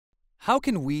How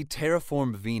can we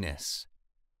terraform Venus?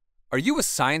 Are you a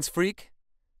science freak?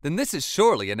 Then this is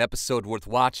surely an episode worth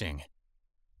watching.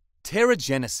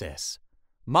 Terragenesis,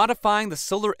 modifying the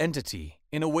solar entity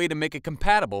in a way to make it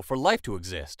compatible for life to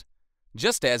exist,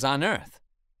 just as on Earth.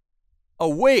 A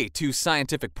way too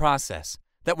scientific process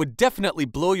that would definitely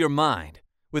blow your mind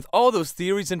with all those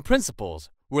theories and principles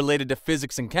related to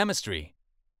physics and chemistry.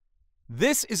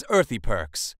 This is Earthy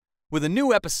Perks, with a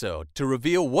new episode to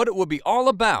reveal what it would be all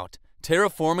about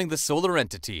terraforming the solar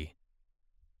entity.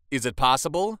 Is it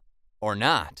possible or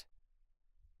not?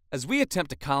 As we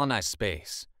attempt to colonize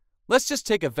space, let's just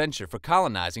take a venture for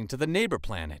colonizing to the neighbor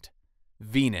planet,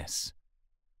 Venus.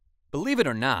 Believe it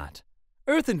or not,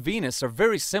 Earth and Venus are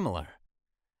very similar.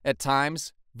 At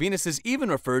times, Venus is even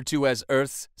referred to as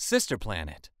Earth's sister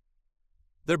planet.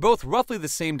 They're both roughly the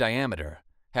same diameter,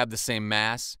 have the same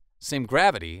mass, same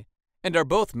gravity, and are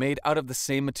both made out of the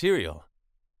same material.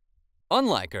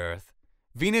 Unlike Earth,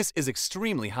 Venus is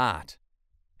extremely hot,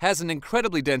 has an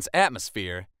incredibly dense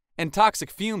atmosphere, and toxic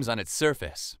fumes on its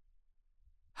surface.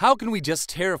 How can we just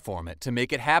terraform it to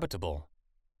make it habitable?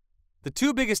 The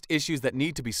two biggest issues that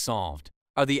need to be solved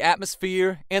are the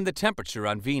atmosphere and the temperature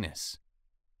on Venus.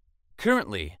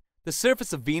 Currently, the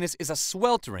surface of Venus is a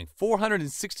sweltering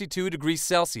 462 degrees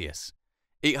Celsius,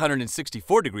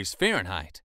 864 degrees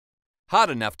Fahrenheit, hot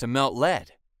enough to melt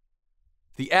lead.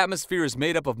 The atmosphere is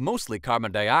made up of mostly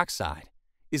carbon dioxide,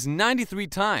 is 93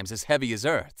 times as heavy as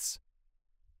Earth's.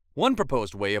 One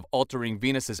proposed way of altering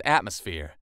Venus's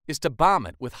atmosphere is to bomb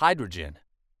it with hydrogen.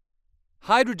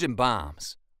 Hydrogen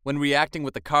bombs, when reacting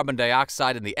with the carbon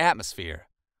dioxide in the atmosphere,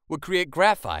 would create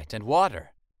graphite and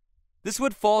water. This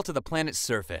would fall to the planet's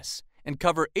surface and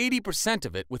cover 80%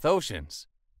 of it with oceans,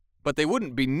 but they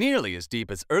wouldn't be nearly as deep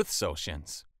as Earth's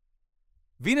oceans.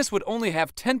 Venus would only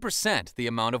have 10% the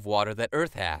amount of water that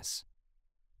Earth has.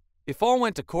 If all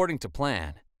went according to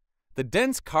plan, the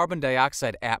dense carbon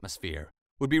dioxide atmosphere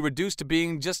would be reduced to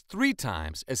being just 3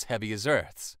 times as heavy as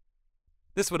Earth's.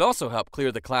 This would also help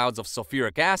clear the clouds of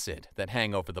sulfuric acid that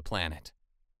hang over the planet.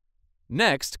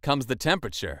 Next comes the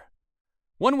temperature.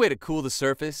 One way to cool the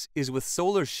surface is with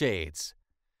solar shades.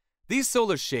 These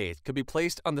solar shades could be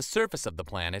placed on the surface of the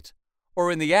planet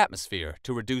or in the atmosphere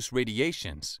to reduce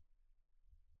radiations.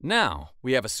 Now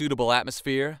we have a suitable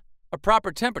atmosphere, a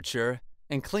proper temperature,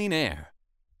 and clean air.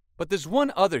 But there's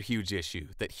one other huge issue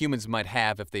that humans might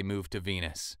have if they moved to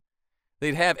Venus.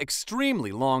 They'd have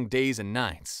extremely long days and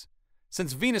nights,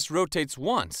 since Venus rotates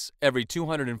once every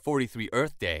 243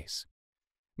 Earth days,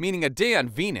 meaning a day on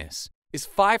Venus is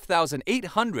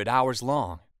 5,800 hours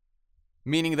long,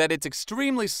 meaning that its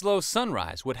extremely slow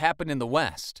sunrise would happen in the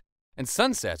west and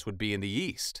sunsets would be in the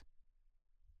east.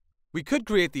 We could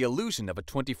create the illusion of a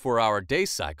 24-hour day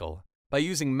cycle by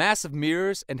using massive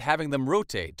mirrors and having them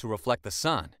rotate to reflect the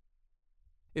sun.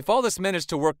 If all this managed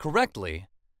to work correctly,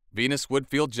 Venus would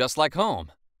feel just like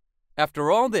home.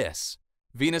 After all this,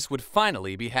 Venus would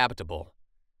finally be habitable.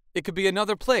 It could be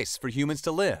another place for humans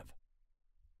to live.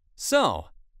 So,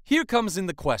 here comes in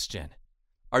the question.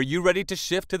 Are you ready to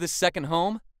shift to this second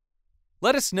home?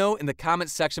 Let us know in the comment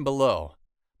section below.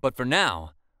 But for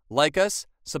now, like us,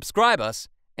 subscribe us,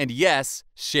 and yes,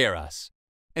 share us.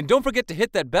 And don't forget to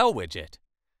hit that bell widget.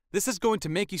 This is going to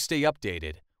make you stay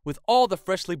updated with all the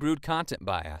freshly brewed content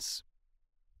by us.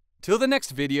 Till the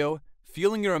next video,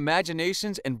 fueling your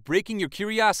imaginations and breaking your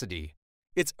curiosity,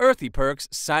 it's Earthy Perks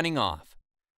signing off,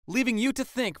 leaving you to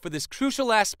think for this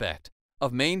crucial aspect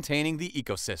of maintaining the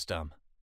ecosystem.